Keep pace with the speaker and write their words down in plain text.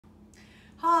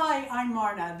Hi, I'm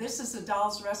Marna. This is the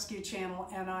Dolls Rescue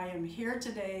Channel, and I am here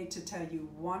today to tell you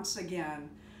once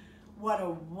again what a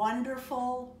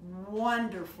wonderful,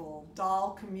 wonderful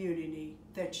doll community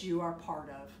that you are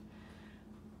part of.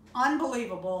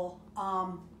 Unbelievable,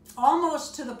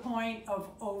 almost to the point of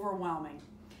overwhelming.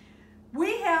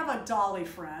 We have a dolly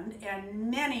friend, and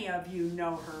many of you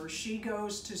know her. She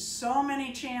goes to so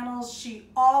many channels. She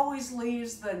always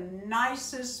leaves the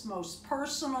nicest, most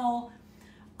personal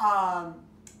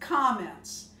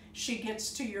comments. She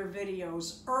gets to your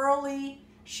videos early.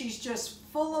 She's just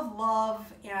full of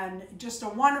love and just a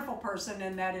wonderful person,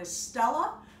 and that is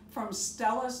Stella from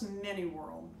Stella's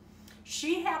Miniworld.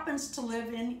 She happens to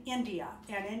live in India,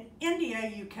 and in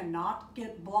India you cannot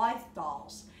get Blythe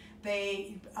dolls.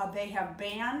 They have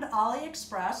banned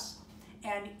AliExpress,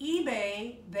 and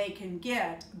eBay they can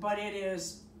get, but it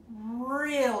is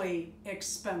really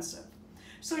expensive.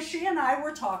 So she and I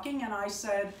were talking, and I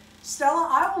said, Stella,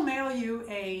 I will mail you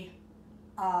a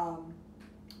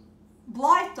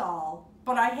Blythe doll,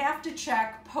 but I have to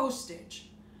check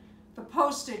postage. The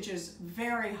postage is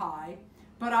very high,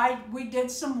 but we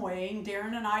did some weighing.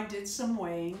 Darren and I did some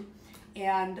weighing,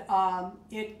 and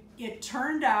it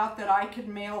turned out that I could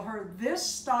mail her this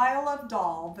style of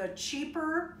doll, the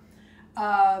cheaper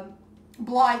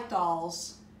Blythe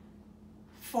dolls,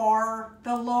 for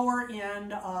the lower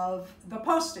end of the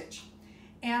postage.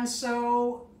 And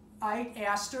so I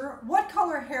asked her, what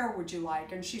color hair would you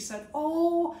like? And she said,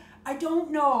 oh, I don't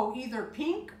know, either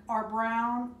pink or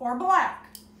brown or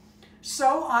black.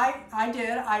 So I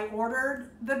did. I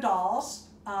ordered the dolls.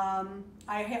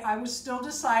 I was still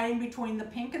deciding between the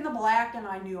pink and the black, and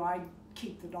I knew I'd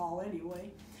keep the doll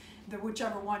anyway,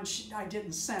 whichever one I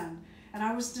didn't send. And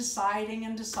I was deciding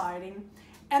and deciding.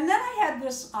 And then I had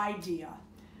this idea.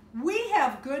 We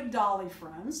have good dolly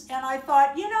friends, and I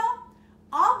thought, you know,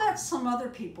 I'll bet some other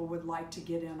people would like to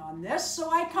get in on this. So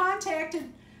I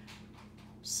contacted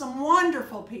some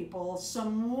wonderful people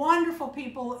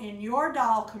in your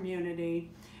doll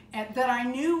community that I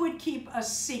knew would keep a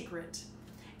secret.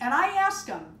 And I asked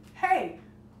them, hey,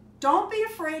 don't be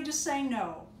afraid to say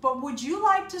no, but would you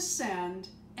like to send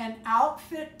an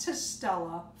outfit to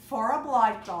Stella for a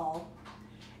Blythe doll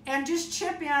and just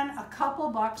chip in a couple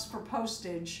bucks for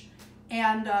postage,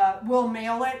 and we'll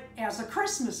mail it as a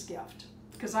Christmas gift?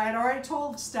 Because I had already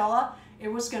told Stella it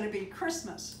was going to be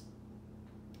Christmas.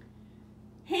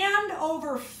 Hand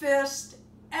over fist,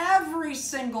 every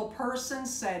single person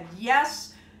said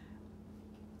yes.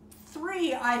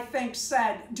 3, I think,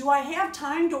 said, do I have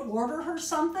time to order her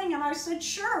something? And I said,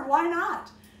 sure, why not?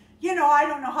 You know, I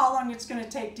don't know how long it's going to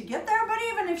take to get there, but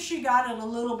even if she got it a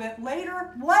little bit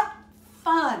later, what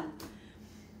fun.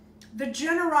 The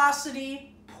generosity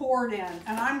poured in,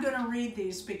 and I'm going to read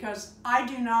these because I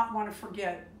do not want to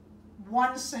forget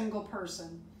one single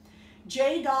person.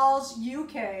 J Dolls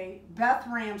UK, Beth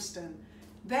Ramston.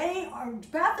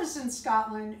 Beth is in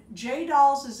Scotland, J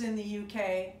Dolls is in the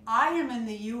UK, I am in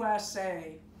the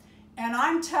USA, and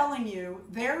I'm telling you,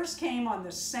 theirs came on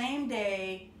the same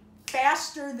day,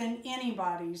 faster than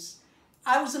anybody's.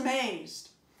 I was amazed.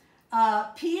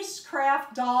 Peace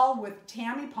Craft Doll with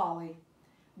Tammy Polly,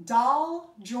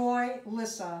 Doll Joy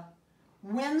Lissa,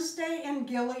 Wednesday and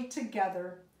Gilly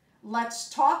Together, Let's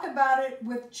Talk About It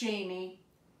with Jamie,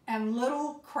 and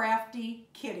Little Crafty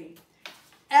Kitty.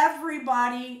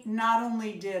 Everybody not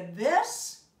only did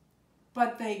this,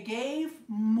 but they gave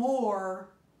more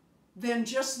than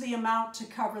just the amount to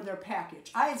cover their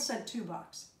package. I had said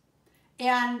 $2,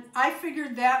 and I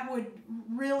figured that would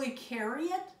really carry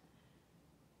it.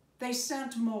 They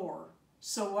sent more.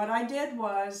 So what I did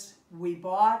was we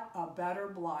bought a better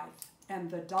Blythe, and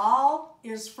the doll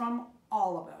is from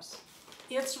all of us.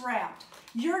 It's wrapped.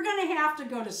 You're going to have to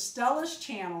go to Stella's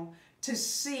channel to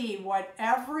see what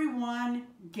everyone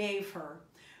gave her.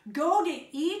 Go to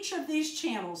each of these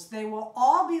channels. They will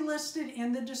all be listed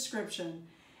in the description,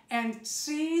 and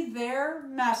see their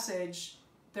message,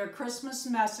 their Christmas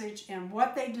message, and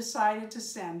what they decided to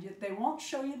send. They won't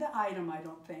show you the item, I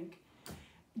don't think.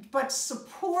 But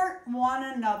support one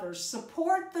another.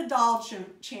 Support the doll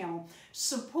channel.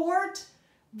 Support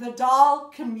the doll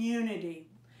community.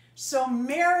 So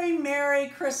Merry, Merry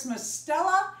Christmas,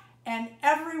 Stella, and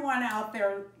everyone out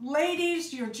there.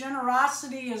 Ladies, your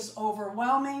generosity is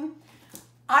overwhelming.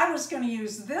 I was going to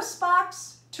use this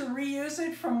box to reuse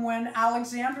it from when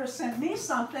Alexandra sent me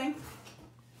something.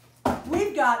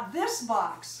 We've got this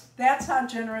box. That's how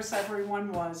generous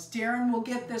everyone was. Darren will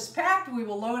get this packed. We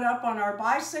will load up on our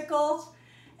bicycles,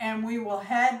 and we will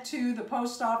head to the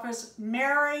post office.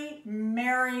 Merry,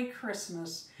 Merry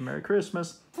Christmas. Merry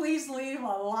Christmas. Please leave a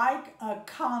like, a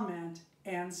comment,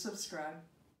 and subscribe.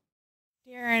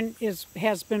 Darren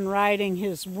has been riding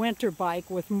his winter bike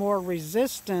with more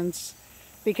resistance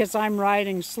because I'm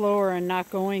riding slower and not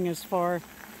going as far.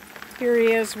 Here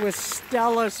he is with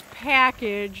Stella's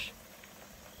package,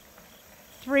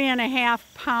 3.5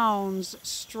 pounds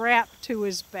strapped to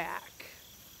his back,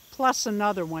 plus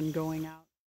another one going out.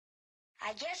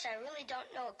 I guess I really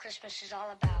don't know what Christmas is all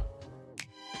about.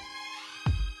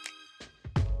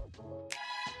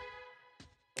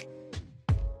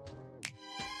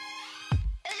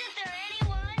 Isn't there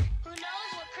anyone who knows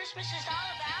what Christmas is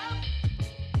all about?